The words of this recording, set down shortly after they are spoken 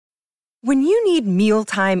When you need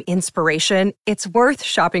mealtime inspiration, it's worth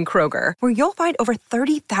shopping Kroger, where you'll find over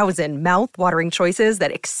 30,000 mouth-watering choices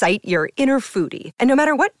that excite your inner foodie. And no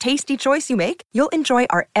matter what tasty choice you make, you'll enjoy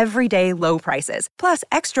our everyday low prices, plus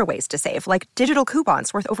extra ways to save, like digital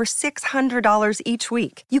coupons worth over $600 each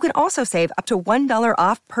week. You can also save up to $1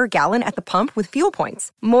 off per gallon at the pump with fuel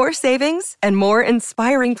points. More savings and more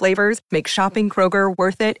inspiring flavors make shopping Kroger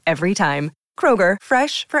worth it every time. Kroger,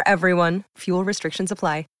 fresh for everyone. Fuel restrictions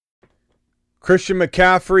apply. Christian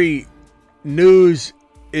McCaffrey news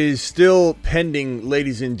is still pending,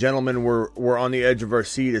 ladies and gentlemen. We're on the edge of our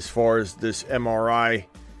seat as far as this MRI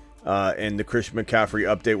and the Christian McCaffrey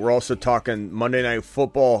update. We're also talking Monday Night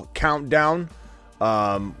Football countdown.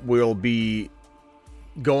 We'll be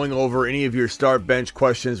going over any of your start bench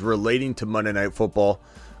questions relating to Monday Night Football.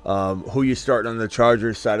 Who you starting on the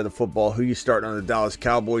Chargers side of the football, who you starting on the Dallas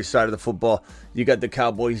Cowboys side of the football. You got the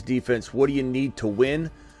Cowboys defense. What do you need to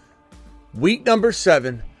win? Week number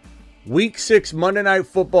 7, Week 6 Monday Night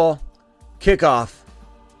Football kickoff.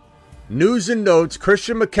 News and notes,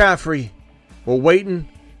 Christian McCaffrey. We're waiting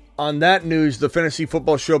on that news. The Fantasy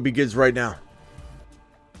Football Show begins right now.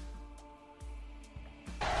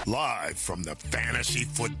 Live from the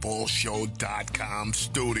FantasyFootballShow.com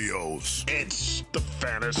studios. It's the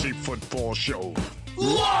Fantasy Football Show.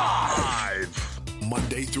 Live!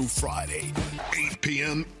 Monday through Friday, 8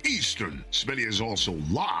 p.m. Eastern. Smitty is also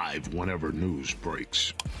live whenever news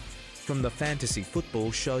breaks. From the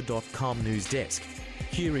FantasyFootballShow.com news desk,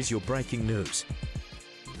 here is your breaking news.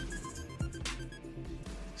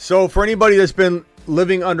 So for anybody that's been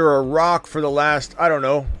living under a rock for the last,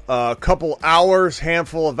 couple hours,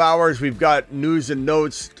 handful of hours, we've got news and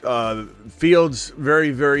notes. Fields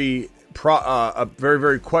very, very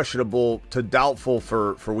questionable to doubtful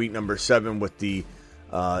for week number 7 with the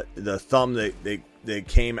thumb that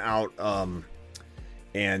came out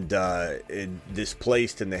and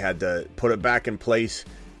displaced, and they had to put it back in place.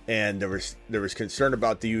 And there was concern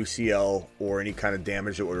about the UCL or any kind of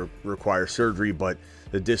damage that would require surgery, but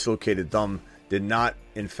the dislocated thumb did not,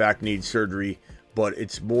 in fact, need surgery. But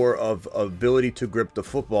it's more of ability to grip the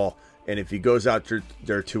football. And if he goes out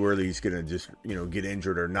there too early, he's going to just, get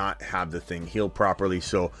injured or not have the thing healed properly.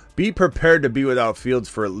 So be prepared to be without Fields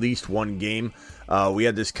for at least one game. We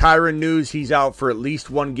had this Kyron news. He's out for at least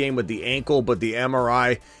one game with the ankle, but the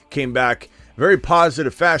MRI came back very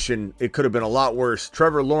positive fashion. It could have been a lot worse.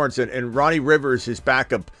 Trevor Lawrence and Ronnie Rivers, his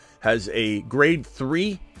backup, has a grade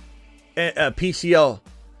 3 PCL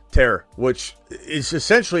tear, which is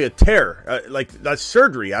essentially a tear. That's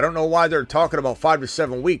surgery. I don't know why they're talking about 5 to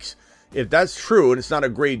 7 weeks. If that's true, and it's not a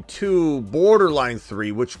grade 2, borderline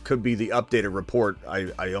 3, which could be the updated report,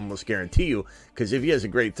 I almost guarantee you, because if he has a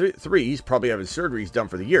grade 3, he's probably having surgery. He's done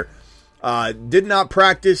for the year. Did not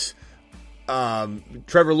practice.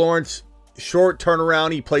 Trevor Lawrence, short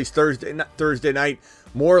turnaround. He plays Thursday night.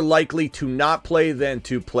 More likely to not play than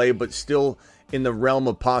to play, but still in the realm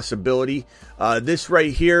of possibility. This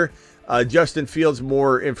right here, Justin Fields,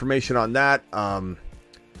 more information on that.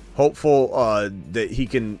 Hopeful that he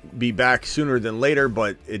can be back sooner than later,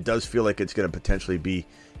 but it does feel like it's going to potentially be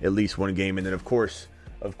at least one game. And then, of course,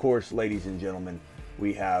 ladies and gentlemen,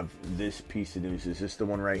 we have this piece of news. Is this the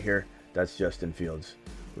one right here? That's Justin Fields.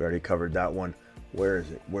 We already covered that one. Where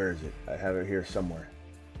is it? I have it here somewhere.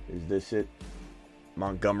 Is this it?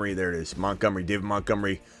 Montgomery, there it is. David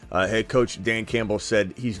Montgomery. Head coach Dan Campbell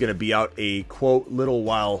said he's going to be out a, quote, little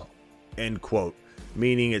while, end quote.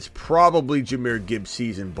 Meaning it's probably Jahmyr Gibbs'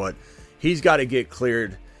 season, but he's got to get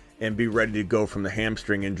cleared and be ready to go from the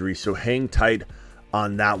hamstring injury. So hang tight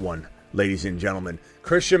on that one, ladies and gentlemen.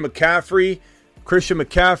 Christian McCaffrey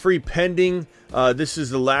pending. This is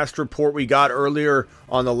the last report we got earlier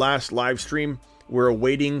on the last live stream. We're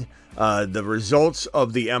awaiting the results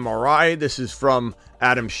of the MRI. This is from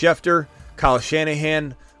Adam Schefter. Kyle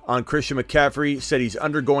Shanahan on Christian McCaffrey said he's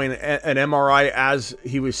undergoing an MRI as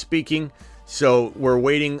he was speaking. So we're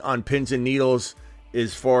waiting on pins and needles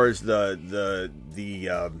as far as the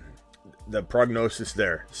prognosis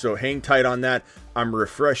there. So hang tight on that. I'm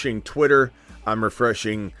refreshing Twitter. I'm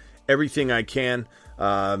refreshing everything I can.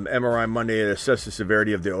 MRI Monday to assess the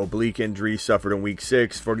severity of the oblique injury suffered in Week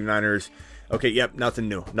 6. 49ers. Okay, yep, nothing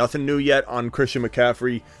new. Nothing new yet on Christian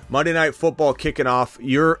McCaffrey. Monday Night Football kicking off.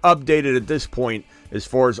 You're updated at this point as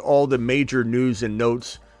far as all the major news and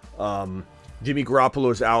notes. Jimmy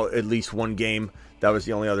Garoppolo's out at least one game. That was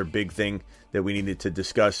the only other big thing that we needed to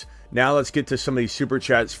discuss. Now let's get to some of these super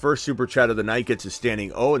chats. First super chat of the night gets a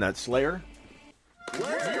standing O, and that's Slayer.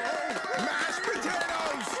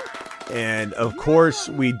 And of course,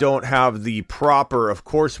 we don't have the proper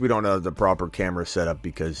camera setup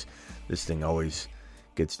because this thing always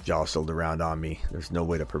gets jostled around on me. There's no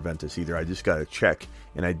way to prevent this either. I just got to check,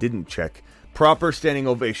 and I didn't check. Proper standing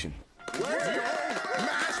ovation.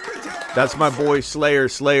 That's my boy Slayer.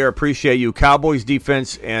 Slayer, appreciate you. Cowboys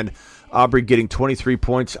defense and Aubrey getting 23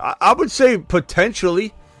 points. I would say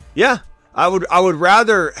potentially, yeah. I would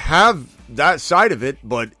rather have that side of it,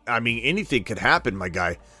 but I mean anything could happen, my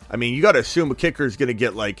guy. I mean you got to assume a kicker is going to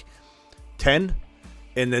get like 10,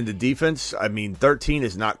 and then the defense. I mean 13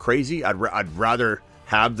 is not crazy. I'd rather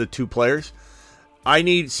have the two players. I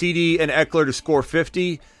need CD and Eckler to score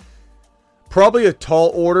 50. Probably a tall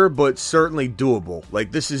order, but certainly doable.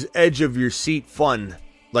 Like, this is edge of your seat fun.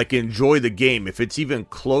 Like, enjoy the game. If it's even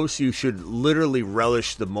close, you should literally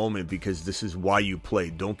relish the moment because this is why you play.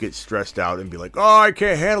 Don't get stressed out and be like, oh, I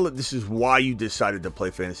can't handle it. This is why you decided to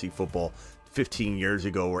play fantasy football 15 years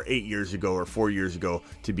ago or 8 years ago or 4 years ago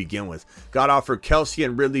to begin with. Got offered Kelsey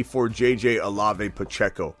and Ridley for JJ Olave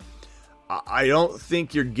Pacheco. I don't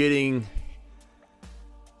think you're getting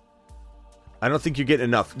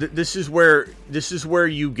enough. This is where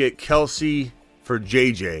you get Kelsey for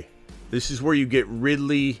JJ. This is where you get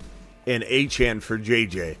Ridley and Achane for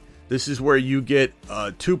JJ. This is where you get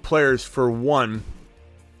two players for one.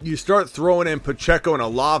 You start throwing in Pacheco and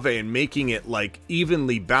Olave and making it like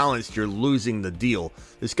evenly balanced, you're losing the deal.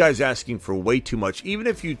 This guy's asking for way too much. Even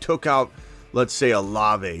if you took out, let's say,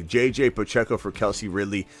 Olave, JJ, Pacheco for Kelsey,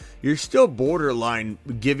 Ridley, you're still borderline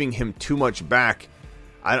giving him too much back.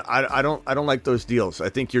 I don't like those deals. I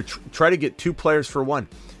think you're try to get two players for one.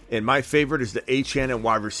 And my favorite is the Achane and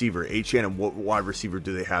wide receiver. Achane and what wide receiver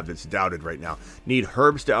do they have that's doubted right now? Need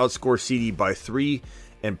Herbs to outscore CD by 3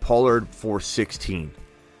 and Pollard for 16.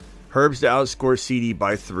 Herbs to outscore CD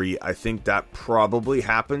by 3. I think that probably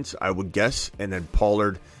happens, I would guess. And then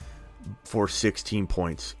Pollard for 16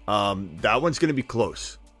 points. That one's going to be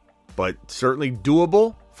close, but certainly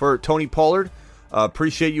doable for Tony Pollard.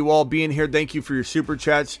 Appreciate you all being here. Thank you for your super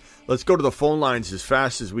chats. Let's go to the phone lines as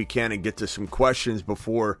fast as we can and get to some questions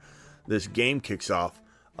before this game kicks off.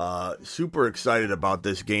 Super excited about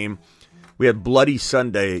this game. We had Bloody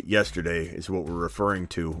Sunday yesterday is what we're referring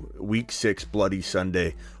to. Week 6 Bloody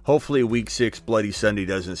Sunday. Hopefully Week 6 Bloody Sunday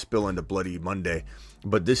doesn't spill into Bloody Monday.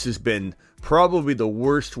 But this has been probably the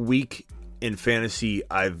worst week in fantasy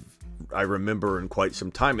I remember in quite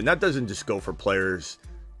some time. And that doesn't just go for players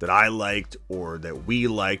that I liked or that we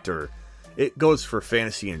liked, or it goes for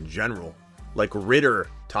fantasy in general. Like Ritter,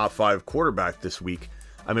 top 5 quarterback this week.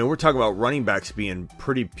 I mean, we're talking about running backs being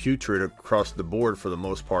pretty putrid across the board for the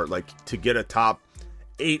most part. Like, to get a top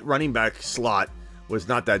 8 running back slot was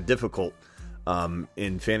not that difficult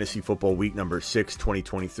in fantasy football week number 6,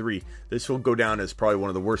 2023. This will go down as probably one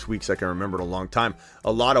of the worst weeks I can remember in a long time.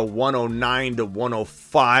 A lot of 109 to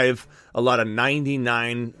 105, a lot of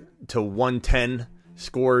 99 to 110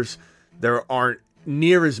 scores. There aren't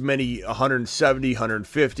near as many 170,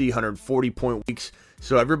 150, 140 point weeks.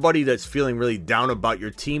 So everybody that's feeling really down about your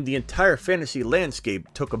team, the entire fantasy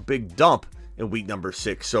landscape took a big dump in week number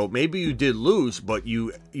 6. So maybe you did lose, but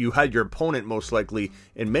you had your opponent most likely,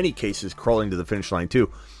 in many cases, crawling to the finish line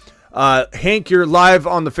too. Hank, you're live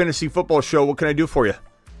on the Fantasy Football Show. What can I do for you?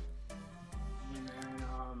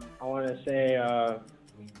 I want to say,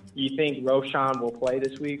 you think Roshan will play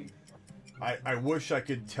this week? I wish I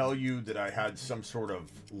could tell you that I had some sort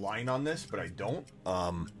of line on this, but I don't.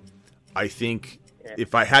 I think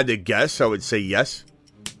if I had to guess, I would say yes.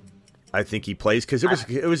 I think he plays because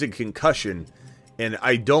it was a concussion, and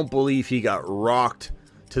I don't believe he got rocked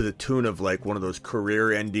to the tune of like one of those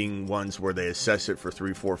career-ending ones where they assess it for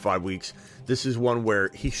 3, 4, 5 weeks. This is one where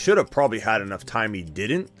he should have probably had enough time. He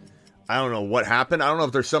didn't. I don't know what happened. I don't know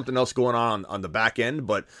if there's something else going on the back end,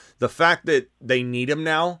 but the fact that they need him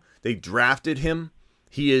now. They drafted him.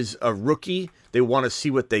 He is a rookie. They want to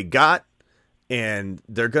see what they got, and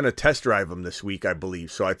they're going to test drive him this week, I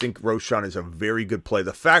believe. So I think Roshan is a very good play.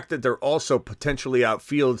 The fact that they're also potentially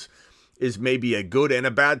outfields is maybe a good and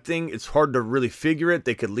a bad thing. It's hard to really figure it.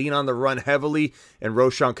 They could lean on the run heavily, and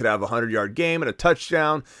Roshan could have a 100-yard game and a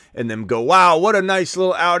touchdown, and then go, wow, what a nice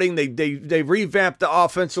little outing. They revamped the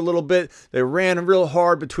offense a little bit. They ran real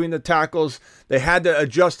hard between the tackles. They had to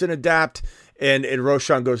adjust and adapt. And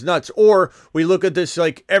Roshan goes nuts. Or we look at this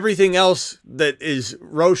like everything else that is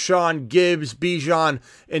Roshan, Gibbs, Bijan,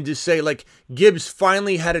 and just say like Gibbs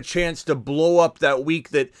finally had a chance to blow up that week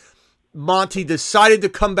that Monty decided to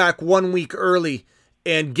come back 1 week early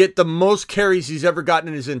and get the most carries he's ever gotten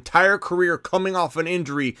in his entire career coming off an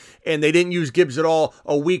injury, and they didn't use Gibbs at all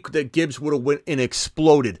a week that Gibbs would have went and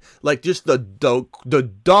exploded. Like just the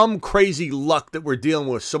dumb, crazy luck that we're dealing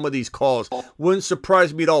with some of these calls. Wouldn't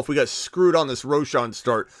surprise me at all if we got screwed on this Roshan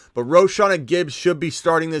start. But Roshan and Gibbs should be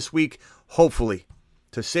starting this week, hopefully.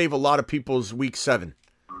 to save a lot of people's week 7.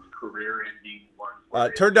 Career-ending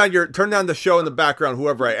one. Turn down the show in the background,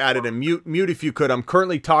 whoever I added, and mute if you could. I'm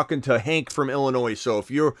currently talking to Hank from Illinois, so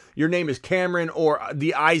if your name is Cameron or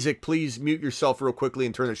the Isaac, please mute yourself real quickly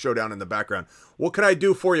and turn the show down in the background. What can I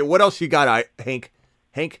do for you? What else you got, Hank?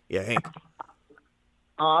 Hank? Yeah, Hank.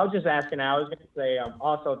 I was just asking. I was going to say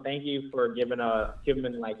also thank you for giving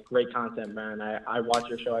like great content, man. I watch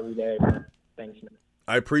your show every day, man. Thanks, man.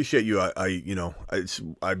 I appreciate you.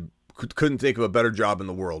 I couldn't think of a better job in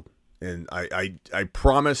the world. And I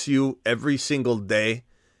promise you every single day,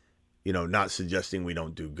 not suggesting we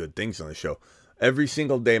don't do good things on the show. Every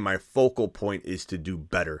single day, my focal point is to do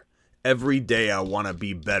better. Every day I want to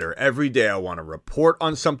be better. Every day I want to report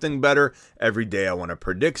on something better. Every day I want to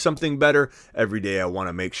predict something better. Every day I want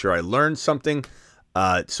to make sure I learn something.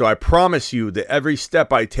 So I promise you that every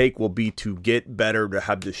step I take will be to get better, to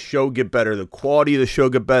have the show get better, the quality of the show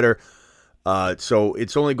get better. So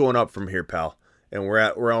it's only going up from here, pal. And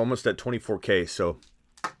we're almost at 24K, so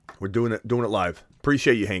we're doing it live.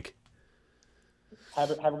 Appreciate you, Hank. Have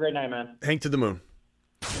a great night, man. Hank to the moon.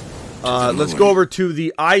 Let's go over to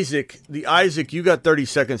the Isaac. The Isaac, you got 30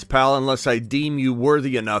 seconds, pal, unless I deem you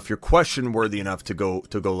worthy enough, your question worthy enough to go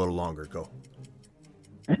a little longer. Go.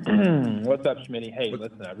 What's up, Schmitty? Hey,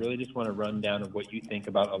 listen, I really just want to run down of what you think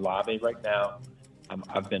about Olave right now.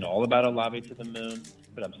 I've been all about Olave to the moon,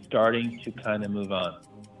 but I'm starting to kind of move on.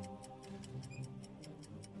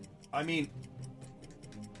 I mean,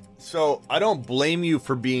 so I don't blame you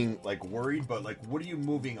for being worried, but what are you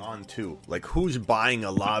moving on to? Who's buying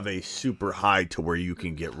Olave super high to where you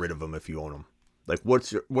can get rid of him if you own him?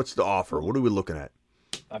 What's the offer? What are we looking at?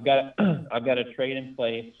 I've got a trade in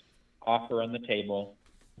place, offer on the table.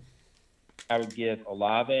 I would give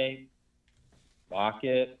Olave,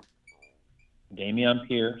 Lockett, Dameon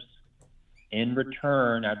Pierce. In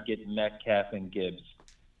return, I'd get Metcalf and Gibbs.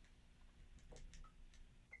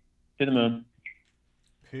 To the moon.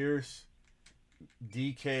 Pierce,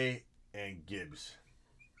 DK, and Gibbs.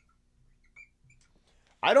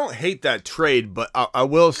 I don't hate that trade, but I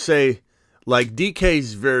will say,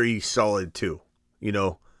 DK's very solid too.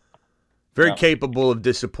 Very capable of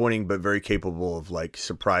disappointing, but very capable of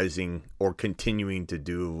surprising or continuing to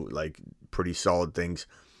do pretty solid things.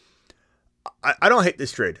 I don't hate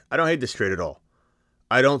this trade. I don't hate this trade at all.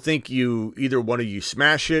 I don't think either one of you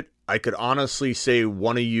smash it. I could honestly say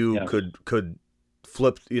one of you could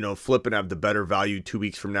flip and have the better value 2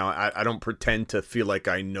 weeks from now. I don't pretend to feel like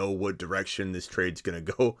I know what direction this trade's going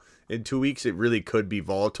to go in 2 weeks. It really could be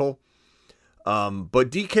volatile.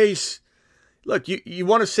 But DK's, look, you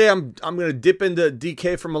want to say I'm going to dip into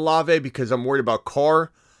DK from Olave because I'm worried about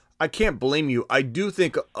Carr. I can't blame you. I do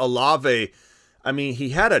think Olave, I mean, he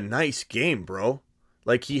had a nice game, bro.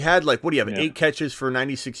 He had what do you have, 8 catches for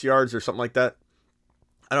 96 yards or something like that?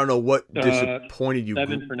 I don't know what disappointed you.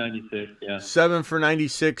 7 for 96, yeah. 7 for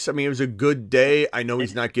 96. I mean, it was a good day. I know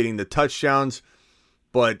he's not getting the touchdowns,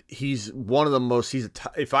 but he's one of the most.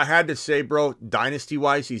 If I had to say, bro,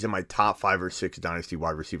 dynasty-wise, he's in my top 5 or 6 dynasty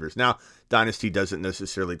wide receivers. Now, dynasty doesn't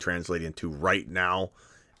necessarily translate into right now,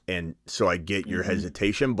 and so I get your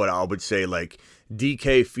hesitation, but I would say,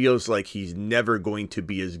 DK feels like he's never going to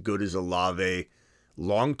be as good as Olave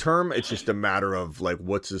long-term. It's just a matter of,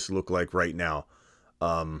 what's this look like right now?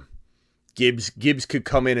 Gibbs could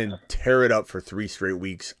come in and tear it up for 3 straight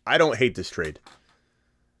weeks. I don't hate this trade.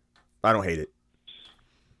 I don't hate it.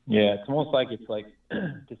 Yeah, it's almost like it's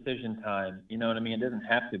decision time. You know what I mean? It doesn't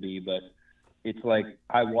have to be, but it's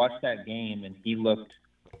I watched that game and he looked,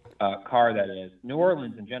 Carr that is. New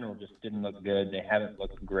Orleans in general just didn't look good. They haven't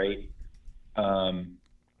looked great.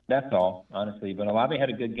 That's all, honestly. But Olave had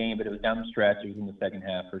a good game, but it was down the stretch. It was in the second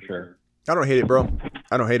half for sure. I don't hate it, bro.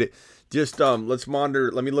 I don't hate it. Just let's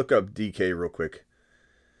monitor. Let me look up DK real quick.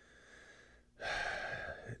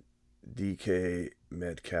 DK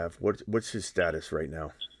Metcalf. What's his status right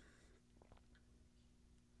now?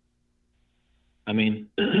 I mean,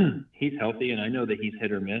 he's healthy, and I know that he's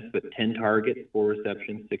hit or miss, but 10 targets, 4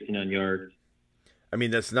 receptions, 69 yards. I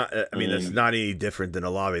mean, that's not. That's not any different than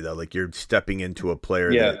Olave though. You're stepping into a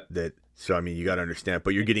player that. So I mean, you got to understand.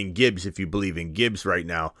 But you're getting Gibbs if you believe in Gibbs right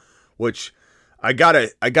now, which I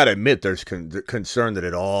gotta admit, there's concern that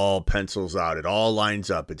it all pencils out, it all lines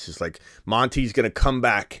up. It's just Monty's gonna come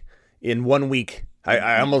back in 1 week.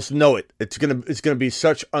 I almost know it. It's gonna be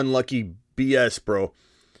such unlucky BS, bro.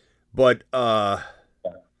 But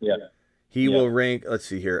he will rank. Let's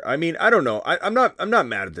see here. I mean, I don't know. I'm not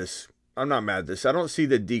mad at this. I don't see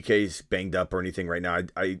that DK's banged up or anything right now.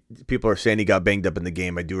 People are saying he got banged up in the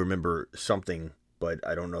game. I do remember something, but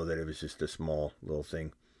I don't know that it was just a small little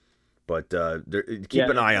thing. But keep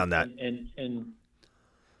an eye on that. And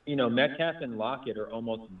Metcalf and Lockett are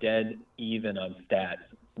almost dead even on stats.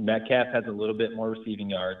 Metcalf has a little bit more receiving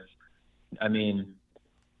yards. I mean,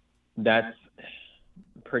 that's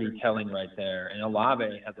pretty telling right there. And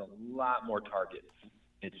Olave has a lot more targets.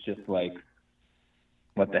 It's just like,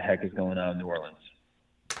 what the heck is going on in New Orleans?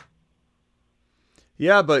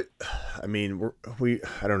 Yeah, but I mean,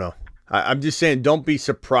 I don't know. I'm just saying, don't be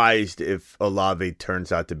surprised if Olave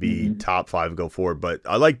turns out to be top 5 go forward. But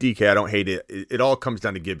I like DK. I don't hate it. It all comes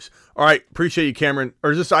down to Gibbs. All right, appreciate you, Cameron.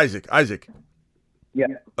 Or is this Isaac? Isaac. Yeah.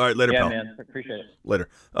 All right, later, yeah, pal. Man. Appreciate it. Later.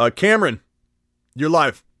 Cameron, you're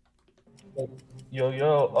live.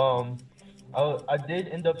 Yo. I did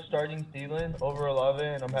end up starting Thielen over Olave,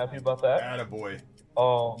 and I'm happy about that. Attaboy.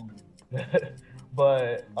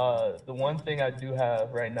 But the one thing I do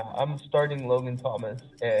have right now, I'm starting Logan Thomas,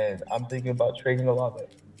 and I'm thinking about trading Olave.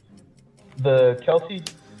 The Kelsey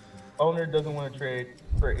owner doesn't want to trade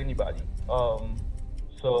for anybody.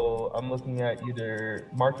 So I'm looking at either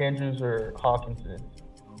Mark Andrews or Hawkinson.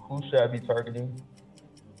 Who should I be targeting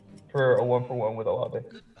for a 1-for-1 with Olave?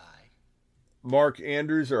 Mark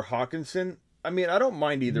Andrews or Hawkinson? I mean, I don't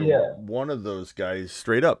mind either one of those guys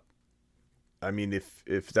straight up. I mean,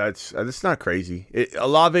 if that's not crazy.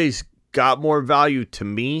 Olave's got more value to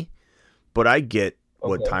me, but I get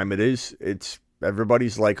what time it is. It's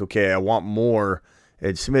everybody's like, okay, I want more.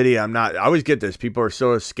 And Smitty, I'm not. I always get this. People are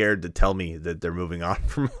so scared to tell me that they're moving on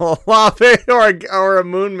from Olave or a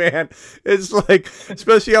Moon Man. It's like,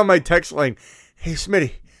 especially on my text line, hey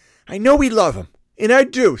Smitty, I know we love him, and I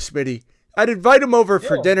do, Smitty. I'd invite him over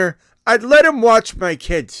for dinner. I'd let him watch my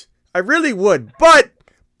kids. I really would, but.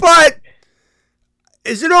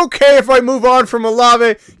 Is it okay if I move on from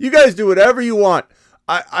Olave? You guys do whatever you want.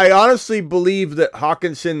 I honestly believe that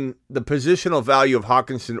Hawkinson, the positional value of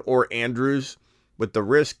Hawkinson or Andrews, with the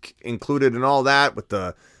risk included and all that, with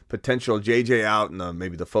the potential JJ out and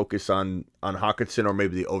maybe the focus on Hawkinson, or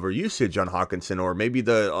maybe the overusage on Hawkinson, or maybe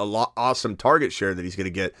the awesome target share that he's going to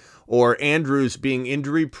get, or Andrews being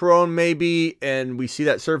injury prone maybe, and we see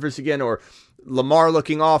that surface again, or Lamar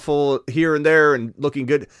looking awful here and there and looking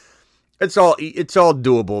good. It's all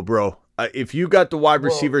doable, bro. If you got the wide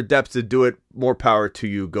receiver depth to do it, more power to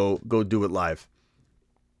you. Go do it live.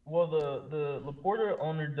 Well, the Laporta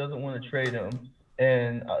owner doesn't want to trade him,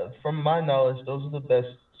 and from my knowledge, those are the best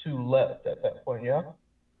 2 left at that point. Yeah.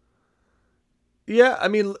 Yeah, I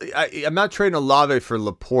mean, I'm not trading Olave for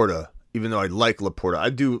Laporta, even though I like Laporta.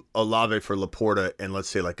 I do Olave for Laporta, and let's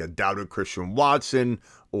say like a doubted Christian Watson,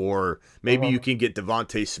 or maybe you can get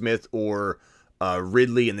Devontae Smith or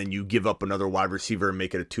Ridley, and then you give up another wide receiver and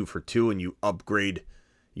make it a 2-for-2, and you upgrade,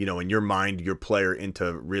 in your mind, your player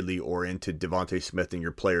into Ridley or into Devontae Smith, and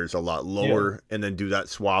your player is a lot lower, and then do that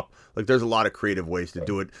swap. Like, there's a lot of creative ways to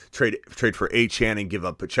do it. Trade for Achane and give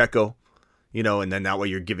up Pacheco, and then that way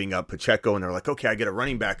you're giving up Pacheco, and they're like, okay, I get a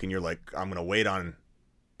running back, and you're like, I'm going to wait on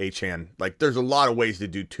Achane. Like, there's a lot of ways to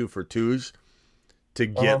do 2-for-2s to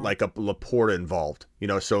get like a Laporta involved,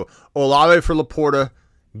 so Olave for Laporta.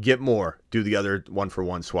 Get more. Do the other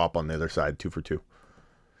 1-for-1 swap on the other side, 2-for-2.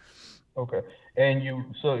 Okay. And you're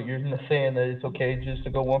saying that it's okay just to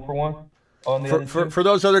go 1-for-1 on the for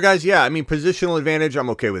those other guys? Yeah. I mean, positional advantage, I'm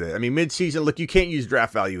okay with it. I mean, midseason, look, you can't use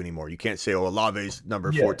draft value anymore. You can't say, Olave's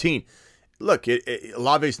number 14. Look,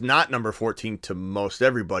 Olave's not number 14 to most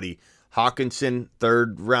everybody. Hawkinson,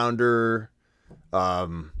 3rd rounder.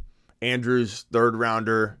 Andrews, 3rd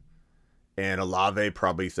rounder. And Olave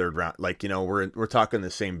probably 3rd round. Like, we're talking the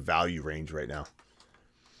same value range right now.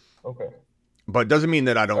 Okay. But doesn't mean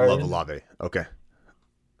that I don't love Olave. Okay.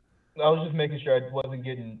 I was just making sure I wasn't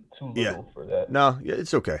getting too little for that. No,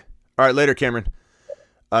 it's okay. All right, later, Cameron.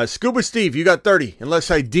 Scuba Steve, you got 30. Unless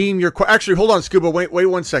I deem your... Actually, hold on, Scuba. Wait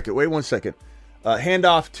 1 second. Hand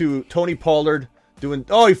off to Tony Pollard.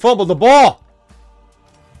 He fumbled the ball.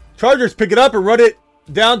 Chargers pick it up and run it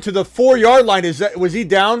down to the 4-yard line. Was he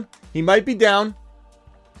down? He might be down.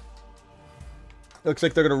 Looks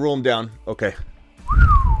like they're going to rule him down. Okay.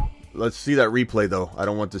 Let's see that replay, though. I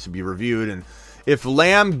don't want this to be reviewed. And if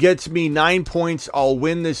Lamb gets me 9 points, I'll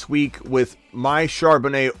win this week with my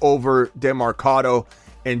Charbonnet over DeMarcado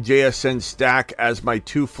and JSN stack as my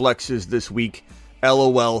 2 flexes this week.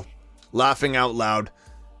 LOL. Laughing out loud.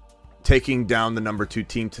 Taking down the number 2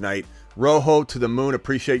 team tonight. Rojo to the moon.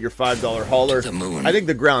 Appreciate your $5 hauler. To the moon. I think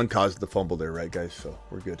the ground caused the fumble there, right, guys? So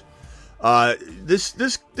we're good.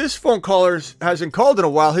 This phone caller hasn't called in a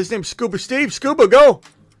while. His name's Scuba Steve. Scuba, go.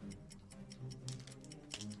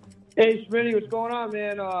 Hey, Smitty, what's going on,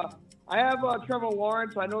 man? I have Trevor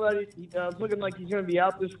Lawrence. I know that he's looking like he's going to be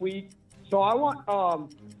out this week. So I want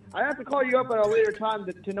I have to call you up at a later time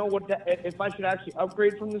to know if I should actually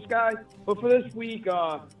upgrade from this guy. But for this week,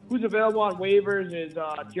 who's available on waivers is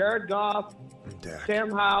Jared Goff,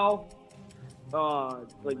 Sam Howell,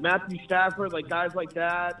 like Matthew Stafford, like guys like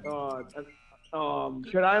that.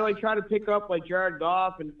 Should I like try to pick up like Jared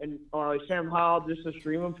Goff and or like Sam Howell just to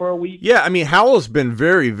stream him for a week? Yeah, I mean Howell's been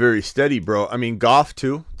very, very steady, bro. I mean Goff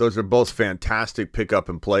too. Those are both fantastic pickup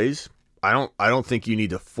and plays. I don't think you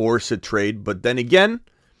need to force a trade, but then again,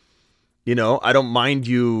 you know, I don't mind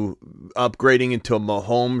you upgrading into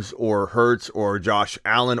Mahomes or Hurts or Josh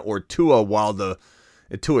Allen or Tua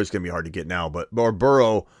Tua's gonna be hard to get now, or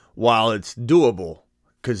Burrow while it's doable.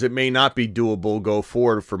 Because it may not be doable go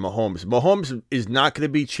forward for Mahomes. Mahomes is not going to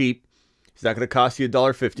be cheap. He's not going to cost you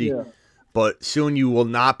 $1.50. Yeah. But soon you will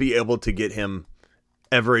not be able to get him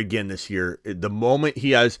ever again this year. The moment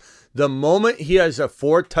he has a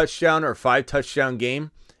 4-touchdown or 5-touchdown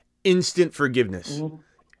game, instant forgiveness. Mm-hmm.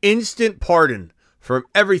 Instant pardon from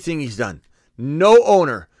everything he's done. No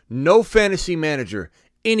owner, no fantasy manager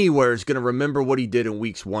anywhere is going to remember what he did in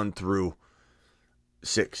weeks 1 through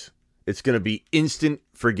 6. It's going to be instant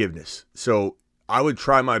forgiveness. So I would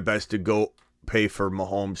try my best to go pay for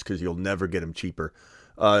Mahomes because you'll never get him cheaper.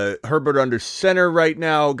 Herbert under center right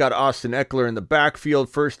now. Got Austin Eckler in the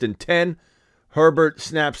backfield, 1st and 10. Herbert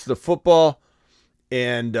snaps the football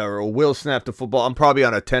or will snap the football. I'm probably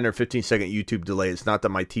on a 10 or 15-second YouTube delay. It's not that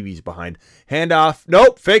my TV's behind. Handoff.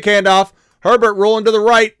 Nope, fake handoff. Herbert rolling to the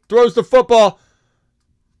right. Throws the football.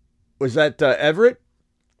 Was that Everett?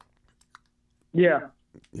 Yeah.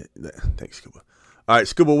 Yeah, thanks, Scuba. All right,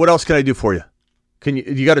 Scuba, what else can I do for you?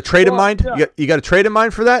 You got a trade in mind? Yeah. You got a trade in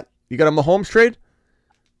mind for that? You got a Mahomes trade?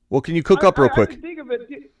 What can you cook up real quick? I can think of it.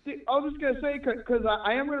 I was just gonna say because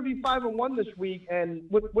I am gonna be 5-1 this week, and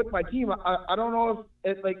with my team, I don't know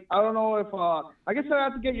if I guess I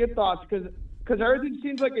have to get your thoughts because everything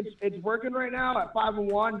seems like it's working right now at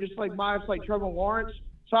 5-1, just like minus like Trevor Lawrence.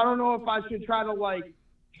 So I don't know if I should try to like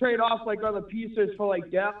trade off like other pieces for like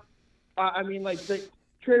depth. I mean like.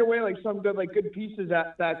 Trade away like some good pieces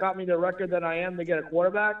that got me the record that I am to get a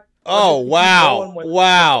quarterback. Oh wow!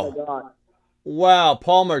 Wow!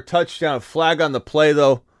 Palmer touchdown, flag on the play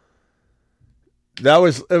though.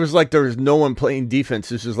 It was like there was no one playing defense.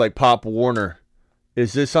 This is like Pop Warner.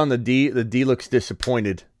 Is this on the D? The D looks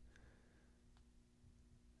disappointed.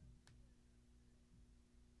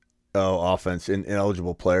 Oh, offense,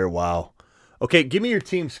 ineligible player. Wow. Okay, give me your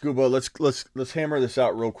team, Scuba. Let's hammer this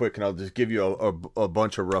out real quick, and I'll just give you a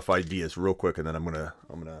bunch of rough ideas real quick, and then I'm gonna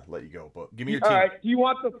let you go. But give me your team. All right. Do you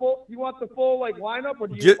want the full like lineup, or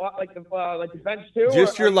do you want like the bench too?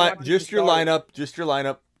 Just your lineup. Just your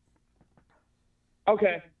lineup.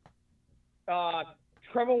 Okay.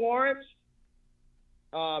 Trevor Lawrence,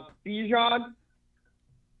 Bijan,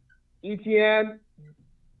 Etienne,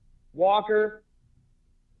 Walker,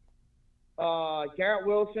 Garrett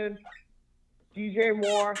Wilson, DJ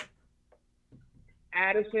Moore,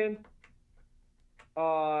 Addison,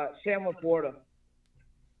 Sam Laporta.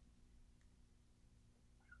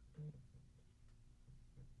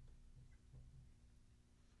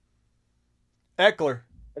 Eckler.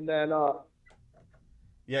 And then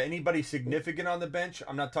yeah, anybody significant on the bench?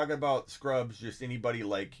 I'm not talking about scrubs, just anybody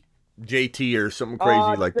like JT or something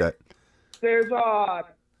crazy like that. There's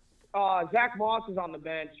Zach Moss is on the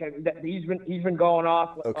bench. He's been going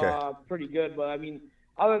off pretty good, but I mean,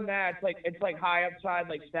 other than that, it's like high upside,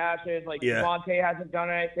 like stashes. Like Devontae hasn't done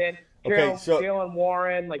anything. Okay, so Jalen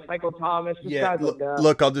Warren, like Michael Thomas. Guys like that.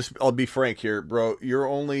 Look, I'll be frank here, bro. Your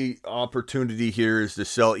only opportunity here is to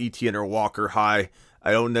sell Etienne or Walker high.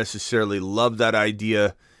 I don't necessarily love that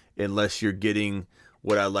idea unless you're getting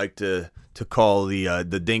what I like to call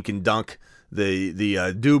the dink and dunk,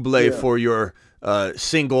 the double for your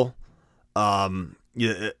single.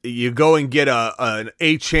 You go and get an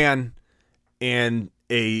Achane and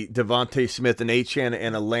a Devontae Smith, an Achane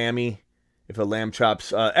and a Lammy, if a lamb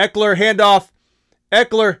chops. Eckler, handoff.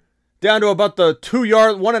 Eckler down to about the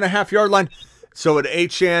 1.5 yard line. So an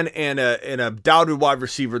Achane and a doubted wide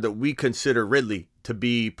receiver that we consider Ridley to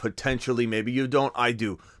be potentially, maybe you don't, I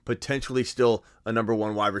do, potentially still a number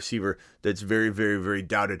 1 wide receiver that's very, very, very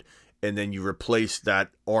doubted. And then you replace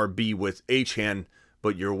that RB with Achane,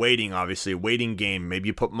 but you're waiting, obviously, a waiting game. Maybe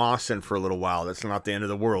you put Moss in for a little while. That's not the end of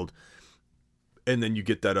the world. And then you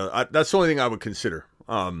get that. That's the only thing I would consider.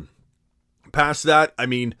 Past that, I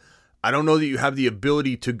mean, I don't know that you have the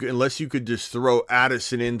ability to, unless you could just throw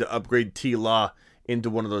Addison in to upgrade T-Law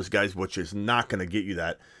into one of those guys, which is not going to get you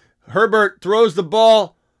that. Herbert throws the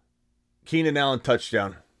ball. Keenan Allen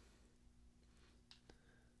touchdown.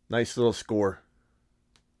 Nice little score.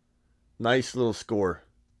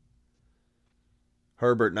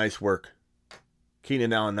 Herbert, nice work.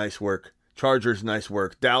 Keenan Allen, nice work. Chargers, nice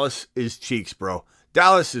work. Dallas is cheeks, bro.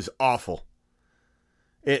 Dallas is awful.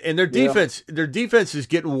 And their defense, is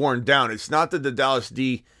getting worn down. It's not that the Dallas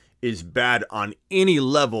D is bad on any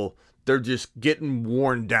level. They're just getting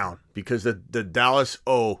worn down because the Dallas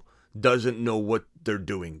O doesn't know what they're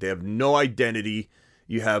doing. They have no identity.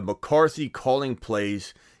 You have McCarthy calling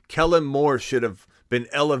plays. Kellen Moore should have been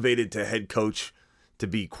elevated to head coach, to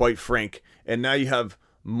be quite frank. And now you have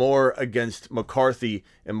Moore against McCarthy.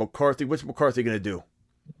 And McCarthy, what's McCarthy going to do?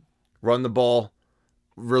 Run the ball.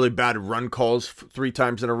 Really bad run calls 3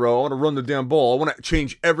 times in a row. I want to run the damn ball. I want to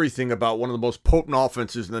change everything about one of the most potent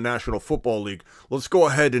offenses in the National Football League. Let's go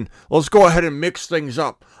ahead and mix things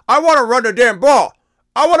up. I want to run the damn ball.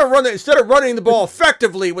 I want to run it instead of running the ball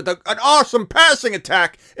effectively with an awesome passing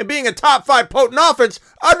attack and being a top 5 potent offense.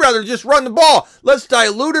 I'd rather just run the ball. Let's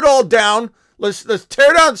dilute it all down. Let's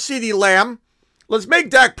tear down CeeDee Lamb. Let's make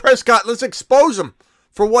Dak Prescott. Let's expose him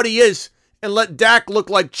for what he is and let Dak look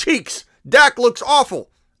like cheeks. Dak looks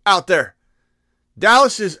awful out there.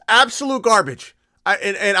 Dallas is absolute garbage.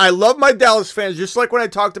 And I love my Dallas fans, just like when I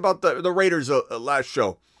talked about the Raiders last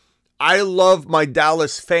show. I love my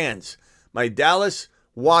Dallas fans, my Dallas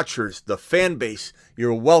watchers, the fan base.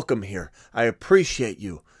 You're welcome here. I appreciate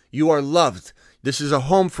you. You are loved. This is a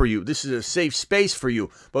home for you. This is a safe space for you.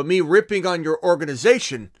 But me ripping on your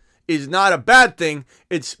organization is not a bad thing.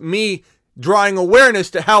 It's me drawing awareness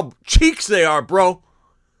to how cheeks they are, bro.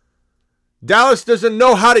 Dallas doesn't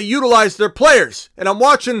know how to utilize their players. And I'm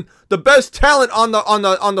watching the best talent on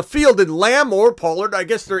the field in Lamb or Pollard, I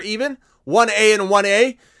guess they're even, 1A and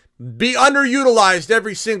 1A, be underutilized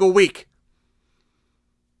every single week.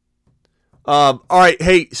 All right,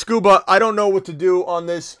 hey, Scuba, I don't know what to do on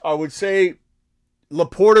this. I would say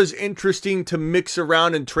Laporta's interesting to mix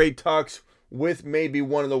around in trade talks with maybe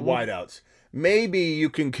one of the wideouts. Maybe you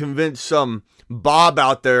can convince some Bob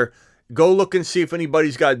out there. Go look and see if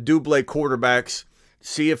anybody's got double quarterbacks.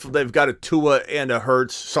 See if they've got a Tua and a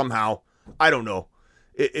Hurts somehow. I don't know.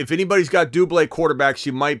 If anybody's got double quarterbacks,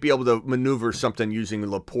 you might be able to maneuver something using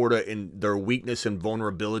Laporta in their weakness and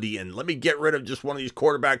vulnerability. And let me get rid of just one of these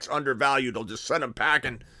quarterbacks undervalued. I'll just send them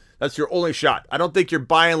packing. That's your only shot. I don't think you're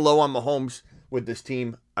buying low on Mahomes with this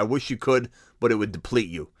team. I wish you could, but it would deplete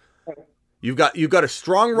you. You've got a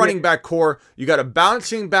strong running back core. You got a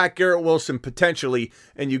bouncing back Garrett Wilson potentially,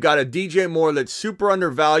 and you got a DJ Moore that's super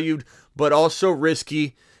undervalued but also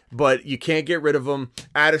risky. But you can't get rid of him.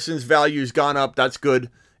 Addison's value's gone up. That's good,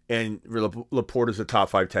 and Laporta's a top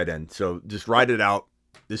 5 tight end. So just ride it out.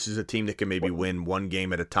 This is a team that can maybe win one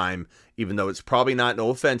game at a time, even though it's probably not. No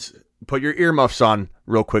offense. Put your earmuffs on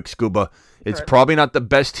real quick, Scuba. It's probably not the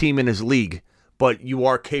best team in his league, but you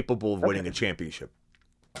are capable of winning a championship.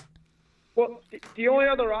 Well, the only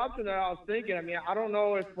other option that I was thinking, I mean, I don't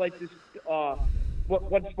know if like this,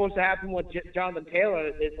 what's supposed to happen with Jonathan Taylor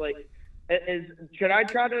is like, should I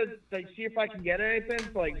try to like see if I can get anything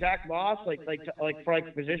for like Zach Moss, like for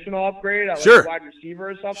like positional upgrade, like sure, wide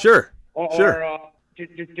receiver or something? Sure, or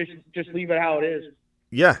just leave it how it is.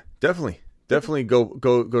 Yeah, definitely. Definitely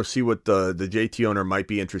go see what the JT owner might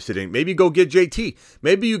be interested in. Maybe go get JT.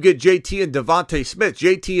 Maybe you get JT and Devontae Smith.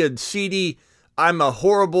 JT and CD. I'm a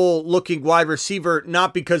horrible looking wide receiver,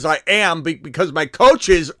 not because I am, but because my coach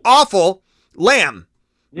is awful. Lamb.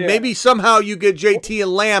 Yeah. Maybe somehow you get JT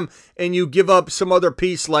and Lamb and you give up some other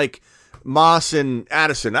piece like Moss and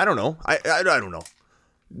Addison. I don't know. I don't know.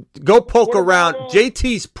 Go poke around.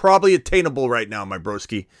 JT's probably attainable right now, my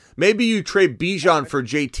broski. Maybe you trade Bijan for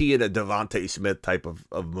JT and a Devontae Smith type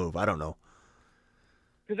of move. I don't know.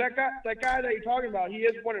 Because that guy that you're talking about,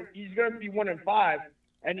 he's going to be 1-5.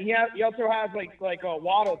 And he also has like a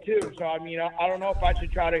Waddle too. So I mean, I don't know if I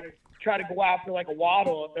should try to go after like a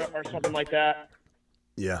Waddle or something like that.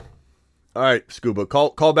 Yeah. All right, Scuba.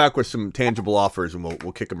 Call back with some tangible offers, and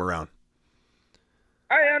we'll kick him around.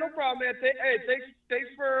 All right, yeah, no problem, man. Thanks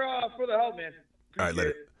for the help, man. Appreciate all right,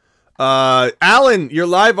 later. Alan, you're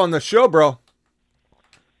live on the show, bro.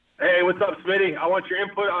 Hey, what's up, Smitty? I want your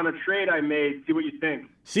input on a trade I made. See what you think.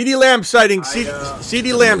 CeeDee Lamb sighting.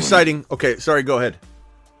 CeeDee Lamb sighting. Okay, sorry. Go ahead.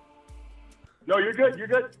 No, you're good. You're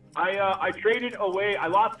good. I traded away. I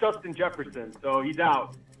lost Justin Jefferson, so he's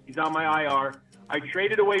out. He's on my IR. I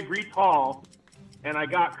traded away Breece Hall, and I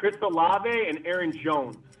got Chris Olave and Aaron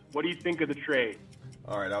Jones. What do you think of the trade?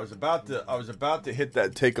 All right, I was about to hit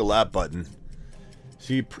that take a lap button.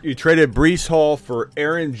 So you traded Breece Hall for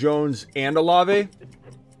Aaron Jones and Olave?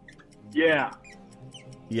 Yeah.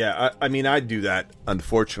 Yeah, I mean, I'd do that,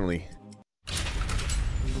 unfortunately.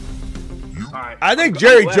 You All right. I think I'm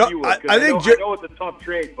Jerry glad Jones. you would, 'cause I think I know it's a tough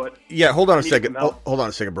trade, but yeah. Hold on a need second. some help. Hold on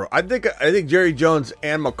a second, bro. I think Jerry Jones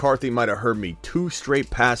and McCarthy might have heard me. 2 straight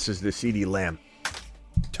passes to CeeDee Lamb.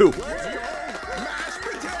 2.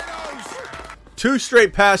 2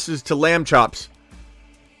 straight passes to Lamb chops.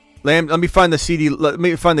 Lamb. Let me find the CD. Let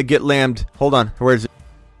me find the get lambed. Hold on. Where is it?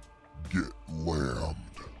 Get lambed.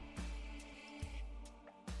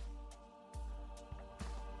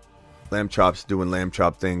 Lamb chops doing lamb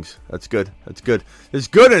chop things. That's good. That's good. It's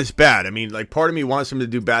good and it's bad. I mean, like, part of me wants him to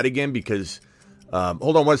do bad again because.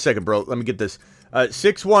 Hold on 1 second, bro. Let me get this.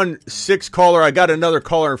 616 caller. I got another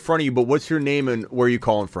caller in front of you, but what's your name and where are you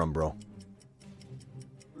calling from, bro?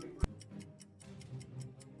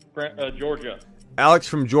 Georgia. Alex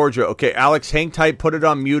from Georgia. Okay, Alex, hang tight. Put it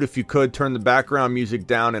on mute if you could. Turn the background music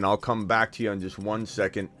down, and I'll come back to you in just 1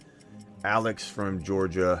 second. Alex from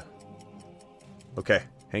Georgia. Okay,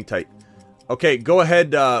 hang tight. Okay, go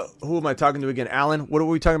ahead. Who am I talking to again? Alan? What are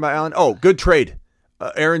we talking about, Alan? Oh, good trade.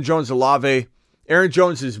 Aaron Jones, Olave. Aaron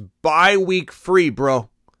Jones is bye-week free, bro.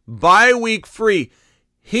 Bye-week free.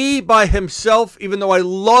 He, by himself, even though I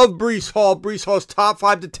love Breece Hall's top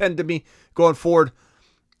 5 to 10 to me going forward,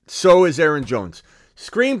 so is Aaron Jones.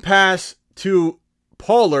 Screen pass to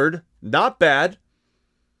Pollard, not bad.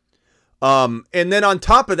 And then on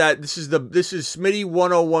top of that, this is Smitty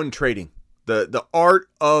 101 trading. The art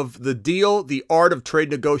of the deal, the art of trade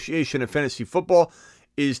negotiation in fantasy football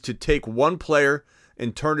is to take one player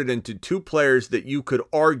and turn it into 2 players that you could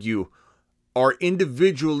argue are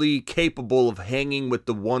individually capable of hanging with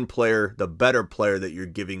the one player, the better player that you're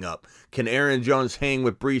giving up. Can Aaron Jones hang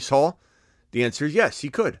with Breece Hall? The answer is yes, he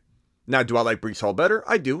could. Now, do I like Breece Hall better?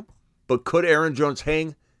 I do. But could Aaron Jones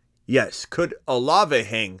hang? Yes. Could Olave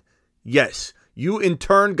hang? Yes. You, in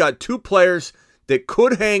turn, got 2 players that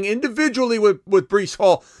could hang individually with Breece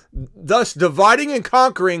Hall, thus dividing and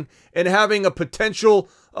conquering and having a potential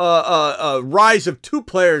rise of 2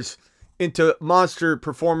 players into monster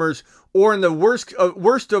performers. Or in the worst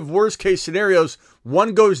of worst case scenarios,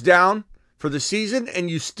 one goes down for the season and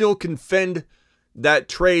you still can fend that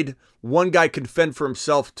trade. One guy can fend for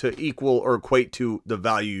himself to equal or equate to the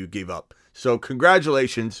value you gave up. So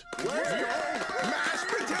congratulations.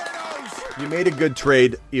 You made a good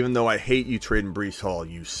trade, even though I hate you trading Breece Hall,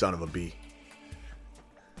 you son of a bee.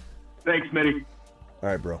 Thanks, Mitty. All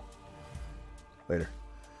right, bro. Later.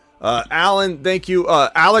 Alan, thank you.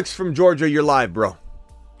 Alex from Georgia, you're live, bro.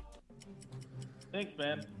 Thanks,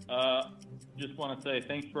 man. Just want to say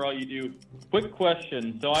thanks for all you do. Quick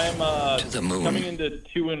question. So I am coming into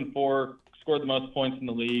 2-4, scored the most points in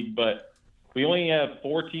the league, but we only have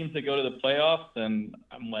 4 teams that go to the playoffs, and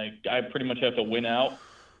I'm like, I pretty much have to win out.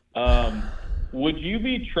 Would you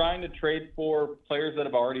be trying to trade for players that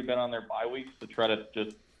have already been on their bye weeks to try to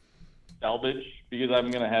just salvage? Because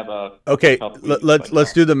I'm going to have a okay. tough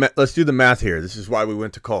Let's do the math here. This is why we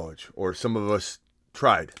went to college, or some of us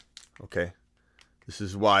tried. Okay. This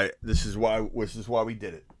is why we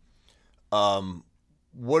did it.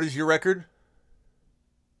 What is your record?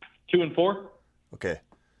 2-4. Okay.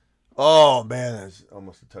 Oh man, that's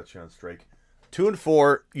almost a touchdown strike.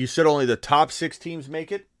 2-4. You said only the top 6 teams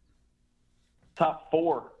make it? Top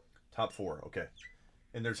 4. Top 4, okay.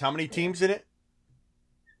 And there's how many teams in it?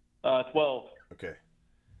 12. Okay.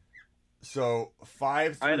 So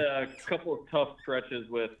 5. I had a couple of tough stretches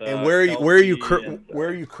with. And where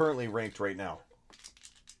are you currently ranked right now?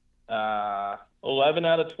 11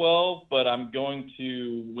 out of 12, but I'm going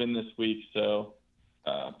to win this week, so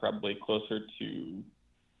probably closer to,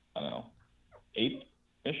 I don't know,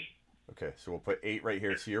 8-ish. Okay, so we'll put 8 right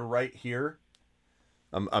here. So you're right here.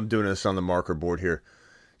 I'm doing this on the marker board here.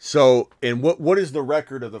 So, and what is the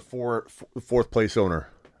record of the fourth place owner?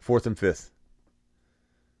 4th and 5th.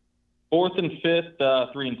 4th and 5th,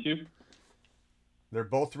 3-2. They're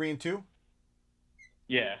both 3-2.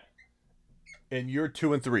 Yeah. And you're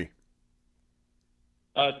 2-3.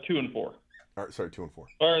 2-4. All right, sorry, 2-4.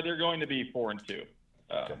 Or they're going to be 4-2.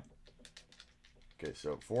 Okay. Okay,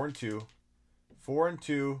 so 4-2,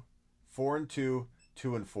 4-2, 4-2,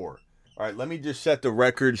 2-4. All right, let me just set the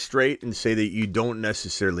record straight and say that you don't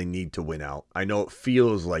necessarily need to win out. I know it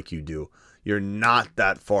feels like you do. You're not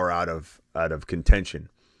that far out of contention.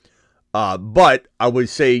 But I would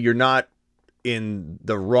say you're not in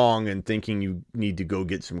the wrong and thinking you need to go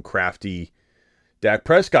get some crafty Dak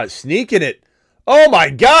Prescott sneaking it. Oh my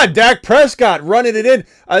God, Dak Prescott running it in.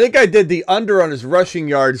 I think I did the under on his rushing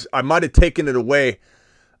yards. I might have taken it away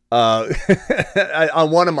on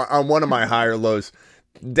one of my higher lows.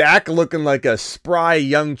 Dak looking like a spry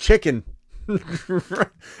young chicken.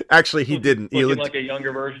 Actually, he didn't. He looked looked like a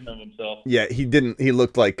younger version of himself. Yeah, he didn't. He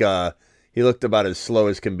looked like He looked about as slow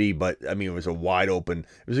as can be, but, I mean, it was a wide open.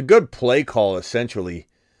 It was a good play call, essentially.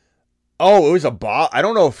 Oh, it was a ball. I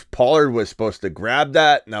don't know if Pollard was supposed to grab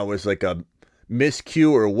that, and that was like a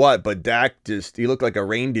miscue or what, but Dak he looked like a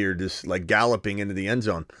reindeer just like galloping into the end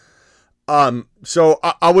zone. So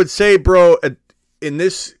I would say, bro, in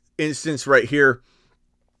this instance right here,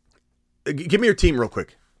 give me your team real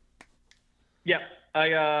quick. Yeah,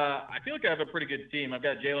 I feel like I have a pretty good team. I've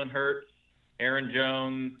got Jalen Hurts, Aaron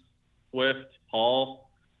Jones, Swift, Hall,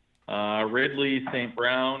 Ridley, St.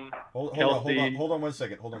 Brown, Kelsey. Hold on one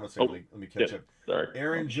second. Let me catch up. Sorry.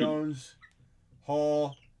 Aaron Jones,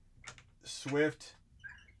 Hall, Swift,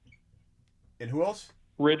 and who else?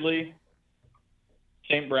 Ridley,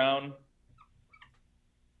 St. Brown,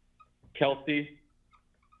 Kelsey,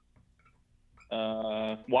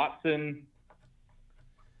 Watson.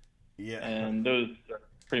 Yeah. And those are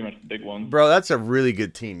pretty much the big ones. Bro, that's a really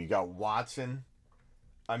good team. You got Watson.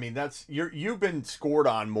 I mean, you've been scored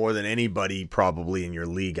on more than anybody probably in your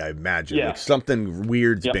league, I imagine. Yeah. Like something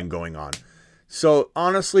weird's been going on. So,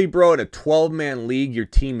 honestly, bro, in a 12-man league, your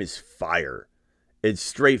team is fire. It's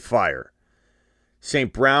straight fire.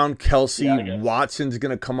 St. Brown, Kelsey, Watson's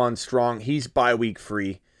going to come on strong. He's bye-week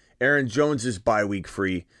free. Aaron Jones is bye-week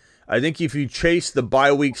free. I think if you chase the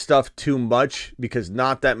bye-week stuff too much, because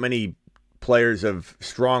not that many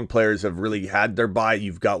strong players have really had their bye,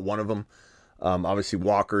 you've got one of them. Obviously,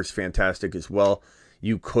 Walker's fantastic as well.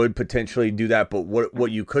 You could potentially do that, but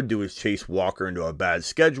what you could do is chase Walker into a bad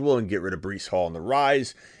schedule and get rid of Breece Hall on the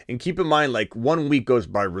rise. And keep in mind, like, 1 week goes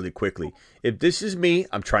by really quickly. If this is me,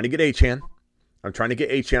 I'm trying to get Achane. I'm trying to get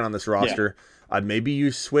Achane on this roster. Yeah. I'd maybe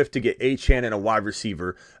use Swift to get Achane and a wide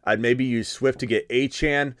receiver. I'd maybe use Swift to get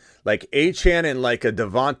Achane and like a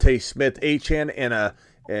Devontae Smith, Achane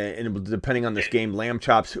and depending on this game, lamb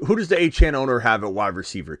chops. Who does the Achane owner have at wide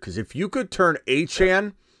receiver? Because if you could turn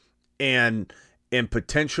Achane and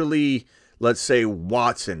potentially, let's say,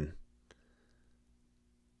 Watson.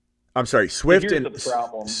 I'm sorry, Swift and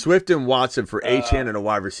Watson for Achane and a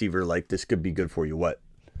wide receiver, like this could be good for you. What?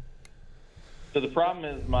 So the problem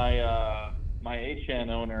is my Achane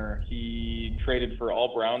owner, he traded for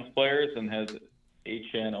all Browns players and has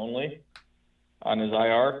Achane only on his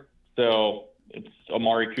IR. So it's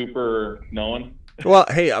Amari Cooper or no one. Well,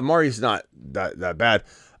 hey, Amari's not that bad.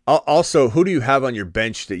 Also, who do you have on your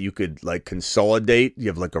bench that you could like consolidate? You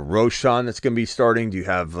have like a Roschon that's going to be starting. Do you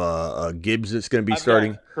have a Gibbs that's going to be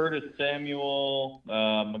starting? Got Curtis Samuel,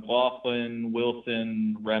 McLaughlin,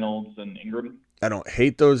 Wilson, Reynolds, and Ingram. I don't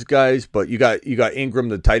hate those guys, but you got Ingram,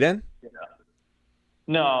 the tight end. Yeah.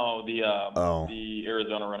 No, the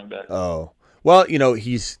Arizona running back. Oh, well,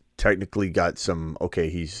 he's technically got some. Okay,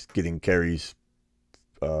 he's getting carries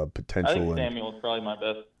potential. I think Samuel's probably my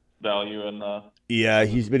best value in the. Yeah,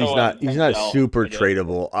 he's not super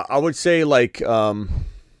tradable. I would say like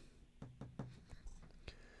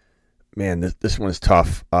man, this one's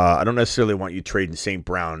tough. I don't necessarily want you trading St.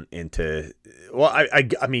 Brown into. Well,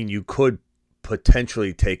 I mean you could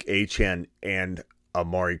potentially take Achane and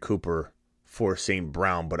Amari Cooper for St.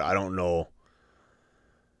 Brown, but I don't know.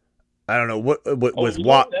 What with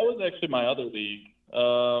what. That was actually my other league.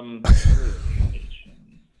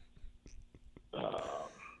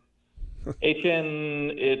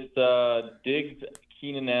 Achane, it's Diggs,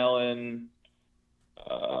 Keenan Allen,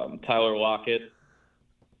 Tyler Lockett.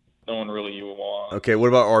 No one really you want. Okay, what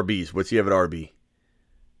about RBs? What's he have at RB?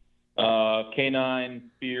 K9,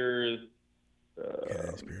 Spears.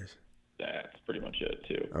 Spears. That's pretty much it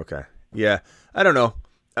too. Okay, yeah, I don't know.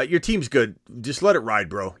 Your team's good. Just let it ride,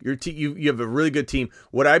 bro. You have a really good team.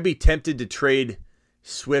 Would I be tempted to trade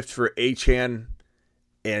Swift for Achane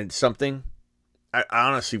and something? I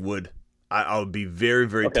honestly would. I would be very,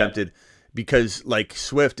 very tempted because, like,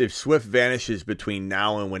 if Swift vanishes between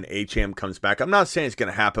now and when Achane comes back, I'm not saying it's going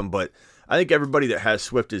to happen, but I think everybody that has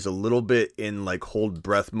Swift is a little bit in, like, hold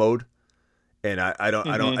breath mode. And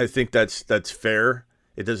I think that's fair.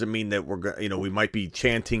 It doesn't mean that we might be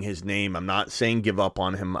chanting his name. I'm not saying give up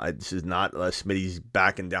on him. This is not Smitty's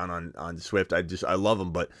backing down on Swift. I love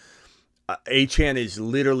him, but Achane is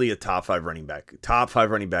literally a top 5 running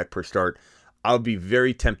back per start. I would be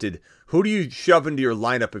very tempted. Who do you shove into your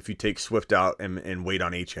lineup if you take Swift out and wait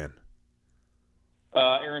on Achane?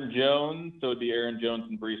 Aaron Jones. So it would be Aaron Jones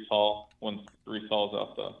and Breece Hall once Breece Hall's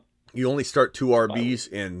off the. You only start 2 RBs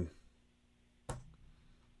in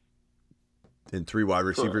 3 wide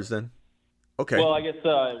receivers then? Okay. Well, I guess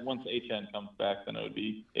once Achane comes back, then it would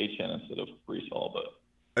be Achane instead of Breece Hall.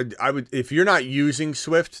 But I would, if you're not using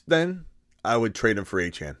Swift, then I would trade him for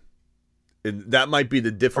Achane. And that might be the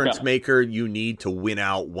difference maker you need to win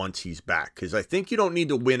out once he's back. Because I think you don't need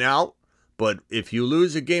to win out, But if you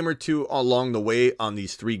lose a game or two along the way on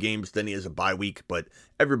these 3 games, then he has a bye week. But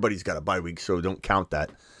everybody's got a bye week, so don't count that.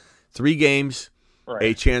 3 games, Right.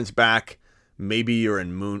 Achan's back. Maybe you're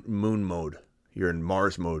in moon mode. You're in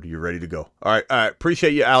Mars mode. You're ready to go. All right.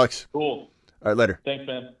 Appreciate you, Alex. Cool. All right, later. Thanks,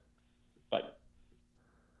 man. Bye.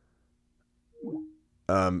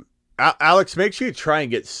 Alex, make sure you try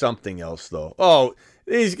and get something else, though. Oh,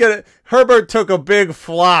 Herbert took a big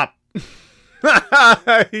flop.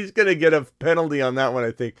 He's going to get a penalty on that one,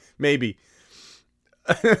 I think. Maybe.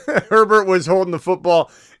 Herbert was holding the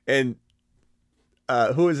football, and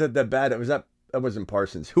who was it that batted? That wasn't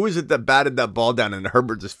Parsons. Who was it that batted that ball down, and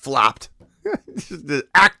Herbert just flopped? Just the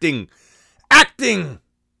acting.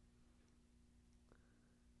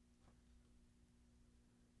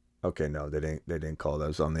 Okay, no, they didn't call. That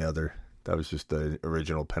was on the other. That was just the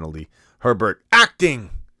original penalty. Herbert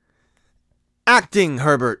acting,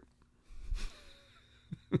 Herbert.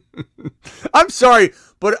 I'm sorry,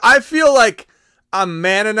 but I feel like I'm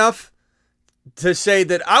man enough to say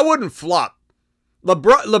that I wouldn't flop.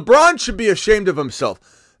 LeBron should be ashamed of himself.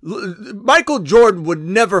 Michael Jordan would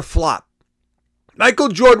never flop. Michael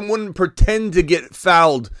Jordan wouldn't pretend to get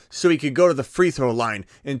fouled so he could go to the free throw line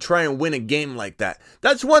and try and win a game like that.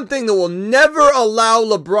 That's one thing that will never allow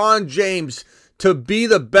LeBron James to be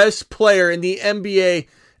the best player in the NBA,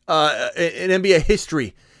 in NBA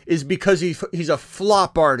history, is because he's a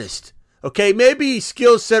flop artist. Okay, maybe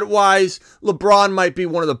skill set wise, LeBron might be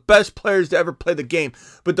one of the best players to ever play the game.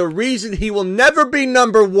 But the reason he will never be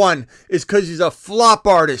number 1 is because he's a flop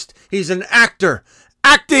artist. He's an actor.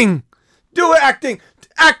 Acting. Do it, acting.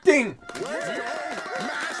 Thank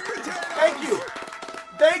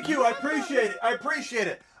you. I appreciate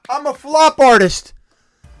it. I'm a flop artist.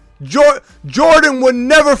 Jordan would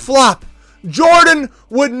never flop.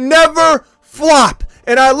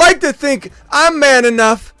 And I like to think I'm man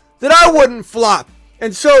enough that I wouldn't flop.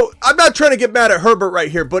 And so I'm not trying to get mad at Herbert right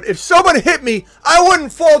here, but if someone hit me, I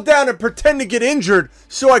wouldn't fall down and pretend to get injured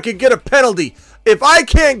so I could get a penalty. If I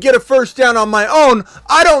can't get a first down on my own,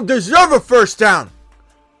 I don't deserve a first down.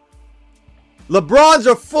 LeBron's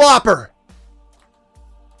a flopper.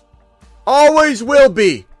 Always will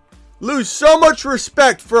be. Lose so much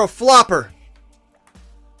respect for a flopper.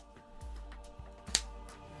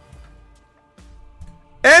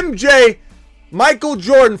 MJ, Michael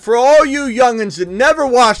Jordan, for all you youngins that never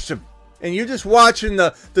watched him, and you're just watching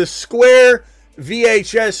the square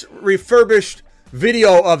VHS refurbished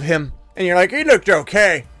video of him, and you're like, he looked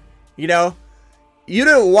okay. You know? You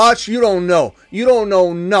didn't watch, you don't know. You don't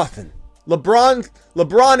know nothing.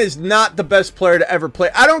 LeBron is not the best player to ever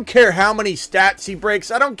play. I don't care how many stats he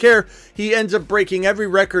breaks. I don't care he ends up breaking every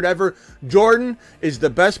record ever. Jordan is the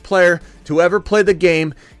best player to ever play the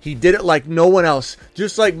game. He did it like no one else.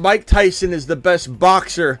 Just like Mike Tyson is the best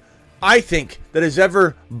boxer, I think, that has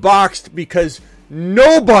ever boxed, because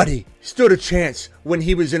nobody stood a chance when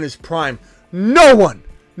he was in his prime. No one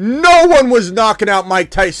was knocking out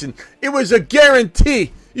Mike Tyson. It was a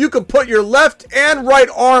guarantee. You could put your left and right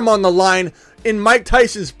arm on the line in Mike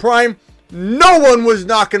Tyson's prime. No one was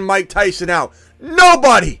knocking Mike Tyson out.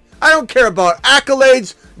 Nobody. I don't care about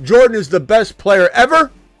accolades. Jordan is the best player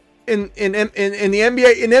ever in the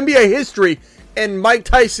NBA, in NBA history, and Mike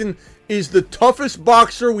Tyson is the toughest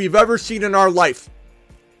boxer we've ever seen in our life.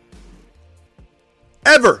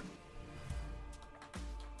 Ever.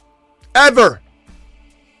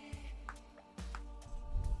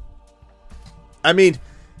 I mean,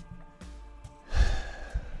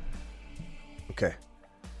 okay.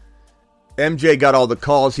 MJ got all the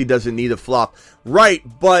calls. He doesn't need a flop. Right,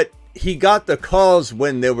 but he got the calls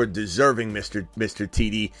when they were deserving, Mr.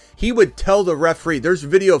 TD. He would tell the referee. There's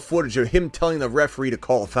video footage of him telling the referee to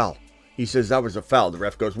call a foul. He says, that was a foul. The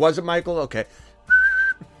ref goes, was it, Michael? Okay.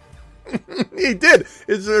 He did.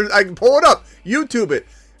 I can pull it up. YouTube it.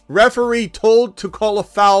 Referee told to call a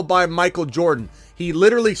foul by Michael Jordan. He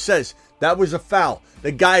literally says, that was a foul.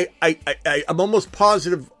 The guy, I'm almost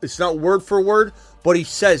positive it's not word for word, but he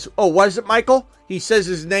says, oh, was it Michael? He says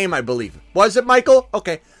his name, I believe. Was it Michael?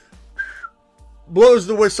 Okay. Blows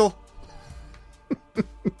the whistle.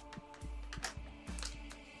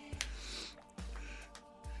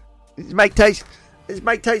 It's Mike Tyson. It's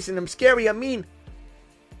Mike Tyson. I'm scary. I'm mean.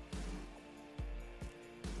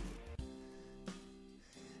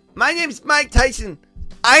 My name's Mike Tyson.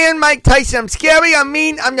 Iron Mike Tyson. I'm scary. I'm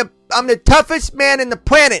mean. I'm the toughest man in the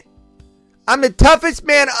planet. I'm the toughest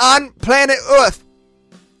man on planet Earth.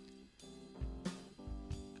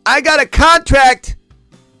 I got a contract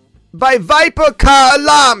by Viper Car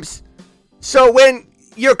Alarms. So when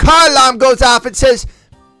your car alarm goes off, it says,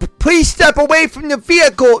 Please step away from the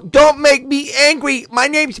vehicle. Don't make me angry. My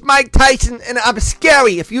name's Mike Tyson, and I'm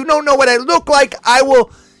scary. If you don't know what I look like,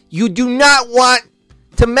 you do not want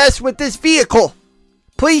to mess with this vehicle.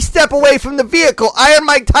 Please step away from the vehicle. I am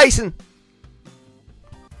Mike Tyson.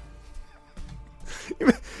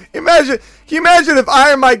 Can you imagine if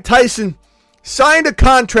Iron Mike Tyson signed a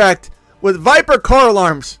contract with Viper car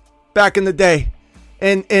alarms back in the day,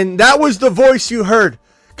 and that was the voice you heard?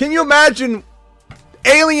 Can you imagine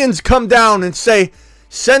aliens come down and say,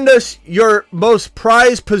 send us your most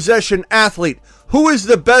prized possession athlete? Who is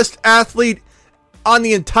the best athlete on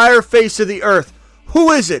the entire face of the earth? Who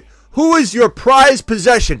is it? Who is your prized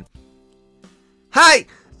possession? Hi,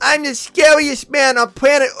 I'm the scariest man on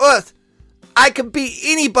planet Earth. I can beat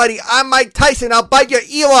anybody. I'm Mike Tyson. I'll bite your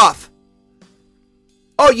ear off.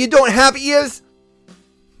 Oh, you don't have ears?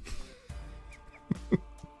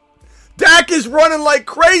 Dak is running like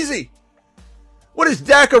crazy. What is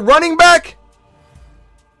Dak, a running back?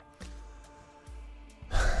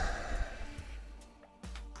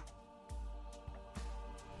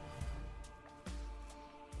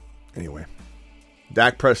 Anyway,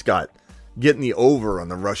 Dak Prescott getting the over on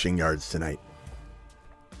the rushing yards tonight.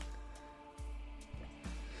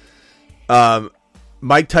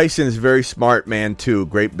 Mike Tyson is a very smart man too.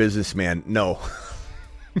 Great businessman. No.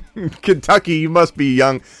 Kentucky, you must be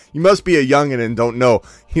young. You must be a youngin' and don't know.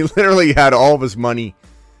 He literally had all of his money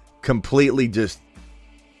completely just,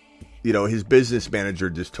 his business manager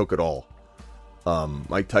just took it all.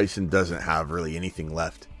 Mike Tyson doesn't have really anything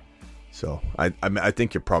left. So I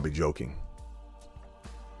think you're probably joking.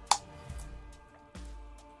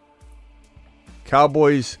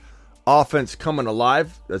 Cowboys offense coming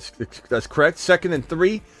alive. That's correct. 2nd and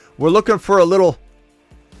 3. We're looking for a little.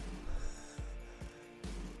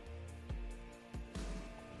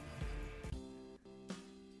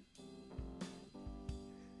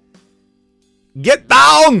 Get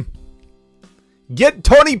down! Get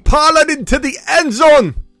Tony Pollard into the end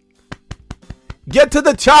zone! Get to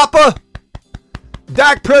the chopper!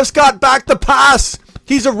 Dak Prescott back to pass!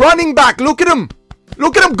 He's a running back! Look at him!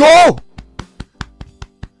 Look at him go!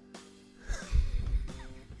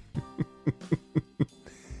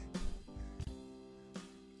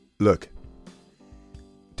 Look.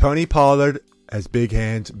 Tony Pollard has big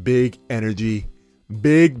hands, big energy,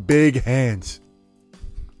 big hands.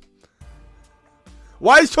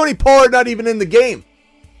 Why is Tony Pollard not even in the game?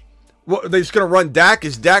 What, are they just going to run Dak?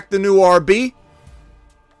 Is Dak the new RB?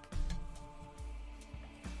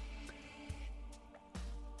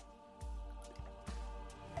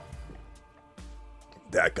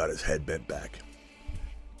 Dak got his head bent back.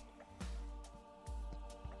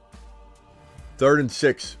 3rd and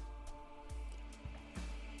 6.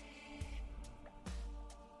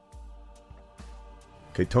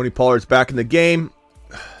 Okay, Tony Pollard's back in the game.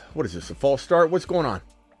 What is this, a false start? What's going on?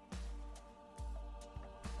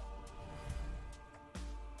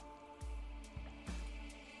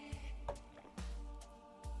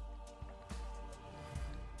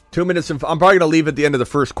 Two minutes and I'm probably going to leave at the end of the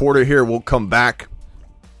first quarter here. We'll come back.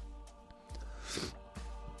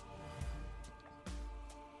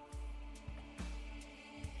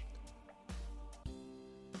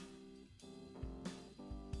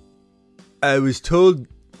 I was told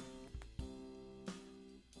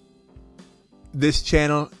this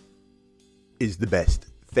channel is the best.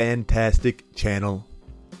 Fantastic channel.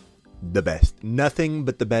 The best. Nothing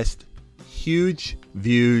but the best. Huge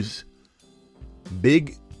views.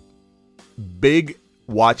 Big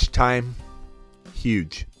watch time.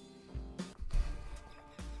 Huge.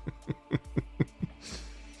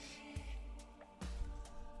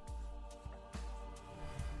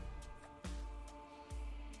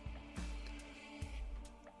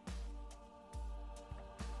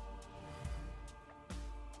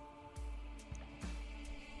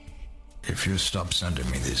 If you stop sending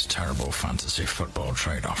me these terrible fantasy football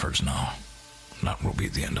trade offers now, that will be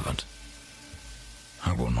the end of it.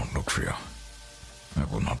 I will not look for you. I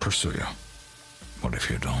will not pursue you. But if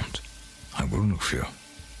you don't, I will look for you.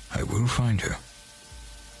 I will find you.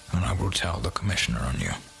 And I will tell the commissioner on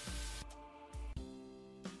you.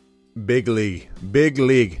 Big league. Big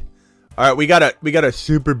league. All right, we got a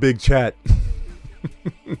super big chat.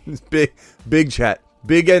 big chat.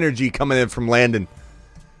 Big energy coming in from Landon.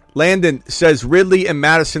 Landon says Ridley and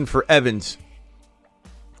Madison for Evans.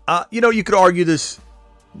 You could argue this,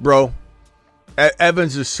 bro.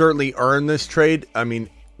 Evans has certainly earned this trade. I mean,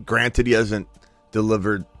 granted, he hasn't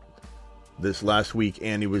delivered this last week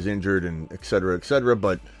and he was injured and et cetera,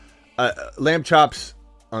 but Lamb Chops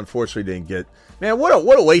unfortunately didn't get. Man, what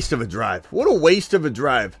a waste of a drive. What a waste of a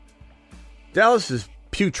drive. Dallas is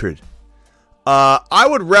putrid. I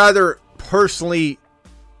would rather personally,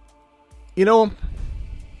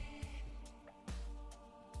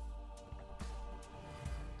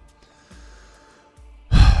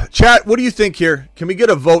 chat, what do you think here? Can we get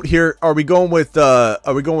a vote here? Are we going with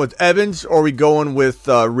Evans or are we going with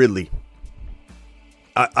Ridley?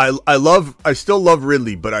 I still love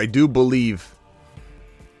Ridley, but I do believe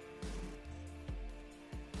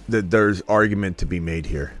that there's argument to be made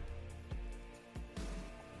here.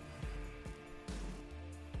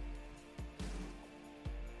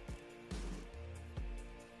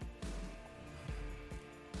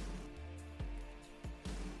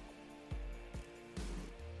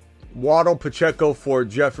 Waddle, Pacheco for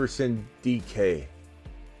Jefferson, DK.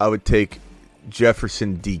 I would take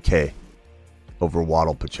Jefferson, DK over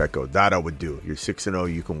Waddle, Pacheco. That I would do. You're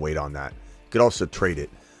 6-0. You can wait on that. You could also trade it.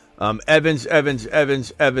 Evans. I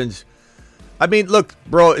mean, look,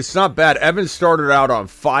 bro, it's not bad. Evans started out on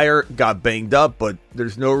fire, got banged up, but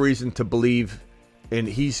there's no reason to believe, and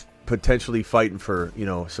he's potentially fighting for,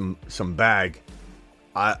 some bag.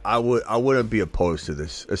 I wouldn't be opposed to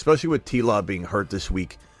this, especially with T-Law being hurt this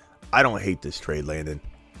week. I don't hate this trade, Landon.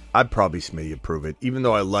 I'd probably Smitty approve it. Even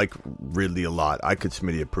though I like Ridley a lot, I could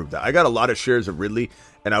Smitty approve that. I got a lot of shares of Ridley,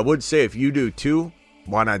 and I would say if you do too,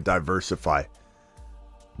 why not diversify?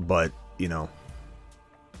 But,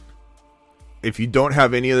 if you don't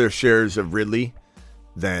have any other shares of Ridley,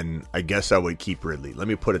 then I guess I would keep Ridley. Let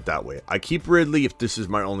me put it that way. I keep Ridley if this is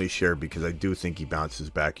my only share because I do think he bounces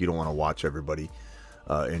back. You don't want to watch everybody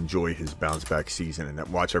enjoy his bounce back season and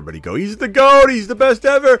watch everybody go, he's the GOAT, he's the best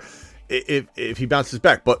ever. If he bounces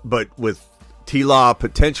back, but with T-Law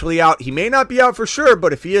potentially out, he may not be out for sure,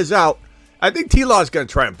 but if he is out, I think T-Law is going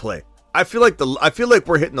to try and play. I feel like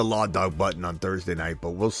we're hitting the Law Dog button on Thursday night, but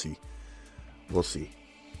we'll see. We'll see.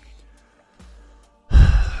 All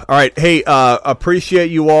right, hey,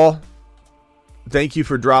 appreciate you all. Thank you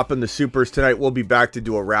for dropping the supers tonight. We'll be back to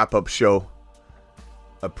do a wrap-up show.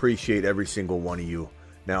 Appreciate every single one of you.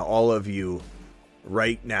 Now, all of you,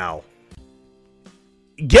 right now,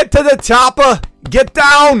 get to the chopper. Get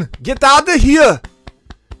down. Get out of here.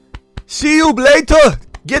 See you later.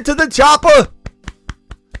 Get to the chopper.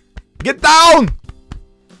 Get down.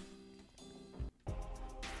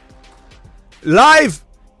 Live.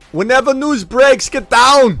 Whenever news breaks, get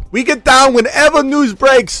down. We get down whenever news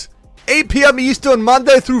breaks. 8 p.m. Eastern,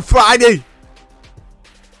 Monday through Friday.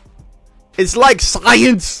 It's like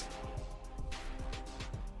science.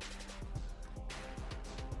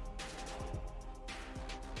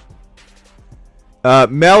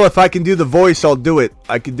 Mel, if I can do the voice, I'll do it.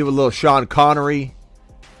 I can do a little Sean Connery.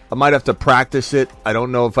 I might have to practice it. I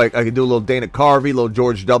don't know if I can do a little Dana Carvey, a little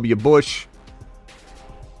George W. Bush.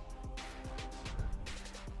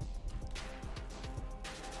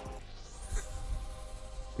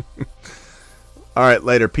 All right,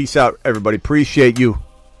 later. Peace out, everybody. Appreciate you.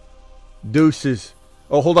 Deuces.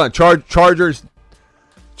 Oh, hold on. Chargers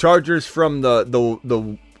from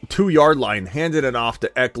the 2-yard line. Handed it off to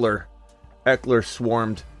Eckler. Eckler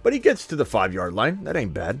swarmed, but he gets to the 5-yard line. That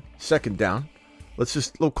ain't bad. Second down.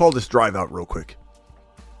 We'll call this drive out real quick.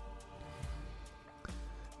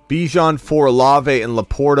 Bijan for Olave and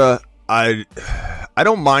Laporta. I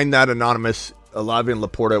don't mind that, anonymous. Olave and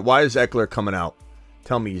Laporta. Why is Eckler coming out?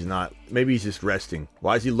 Tell me he's not. Maybe he's just resting.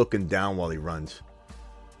 Why is he looking down while he runs?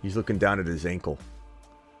 He's looking down at his ankle.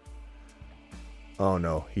 Oh,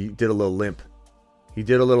 no. He did a little limp.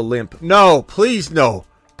 No, please no.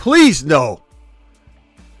 Please no.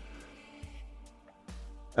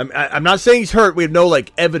 I'm not saying he's hurt. We have no,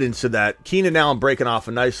 evidence of that. Keenan Allen breaking off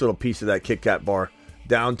a nice little piece of that Kit Kat bar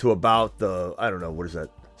down to about the, I don't know, what is that?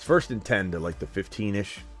 It's 1st and 10 to, the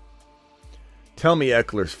 15-ish. Tell me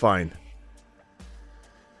Eckler's fine.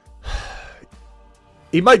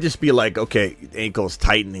 He might just be okay, ankle's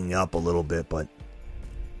tightening up a little bit, but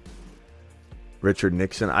Richard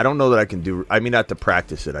Nixon, I don't know that I can do. I mean, not to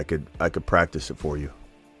practice it. I could practice it for you.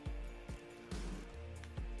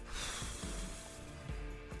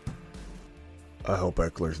 I hope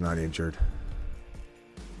Eckler's not injured.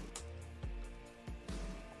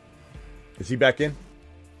 Is he back in?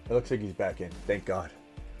 It looks like he's back in. Thank God.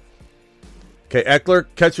 Okay, Eckler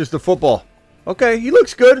catches the football. Okay, he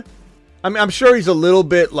looks good. I mean, I'm sure he's a little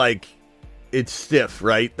bit it's stiff,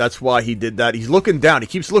 right? That's why he did that. He's looking down. He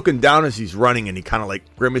keeps looking down as he's running, and he kind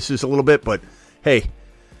of grimaces a little bit. But, hey,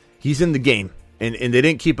 he's in the game. And they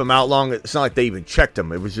didn't keep him out long. It's not like they even checked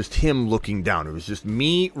him. It was just him looking down. It was just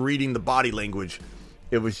me reading the body language.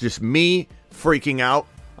 It was just me freaking out.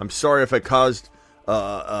 I'm sorry if I caused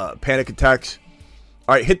panic attacks.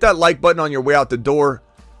 All right, hit that like button on your way out the door.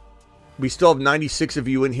 We still have 96 of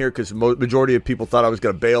you in here because the majority of people thought I was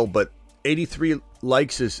going to bail, but 83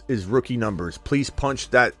 likes is rookie numbers. Please punch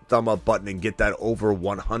that thumb up button and get that over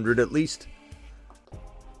 100 at least.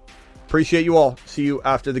 Appreciate you all. See you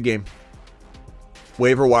after the game.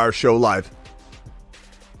 Waiver Wire Show live.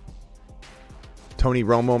 Tony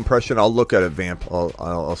Romo impression. I'll look at it, Vamp.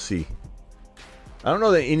 I'll see. I don't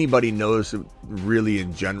know that anybody knows really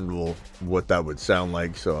in general what that would sound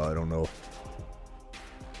like, so I don't know.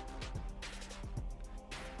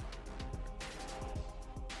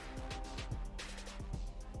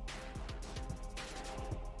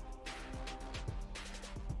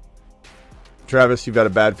 Travis, you've got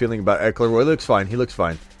a bad feeling about Eckler. Well, he looks fine. He looks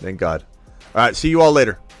fine. Thank God. All right, see you all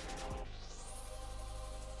later.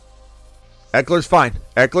 Eckler's fine.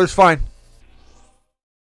 Eckler's fine.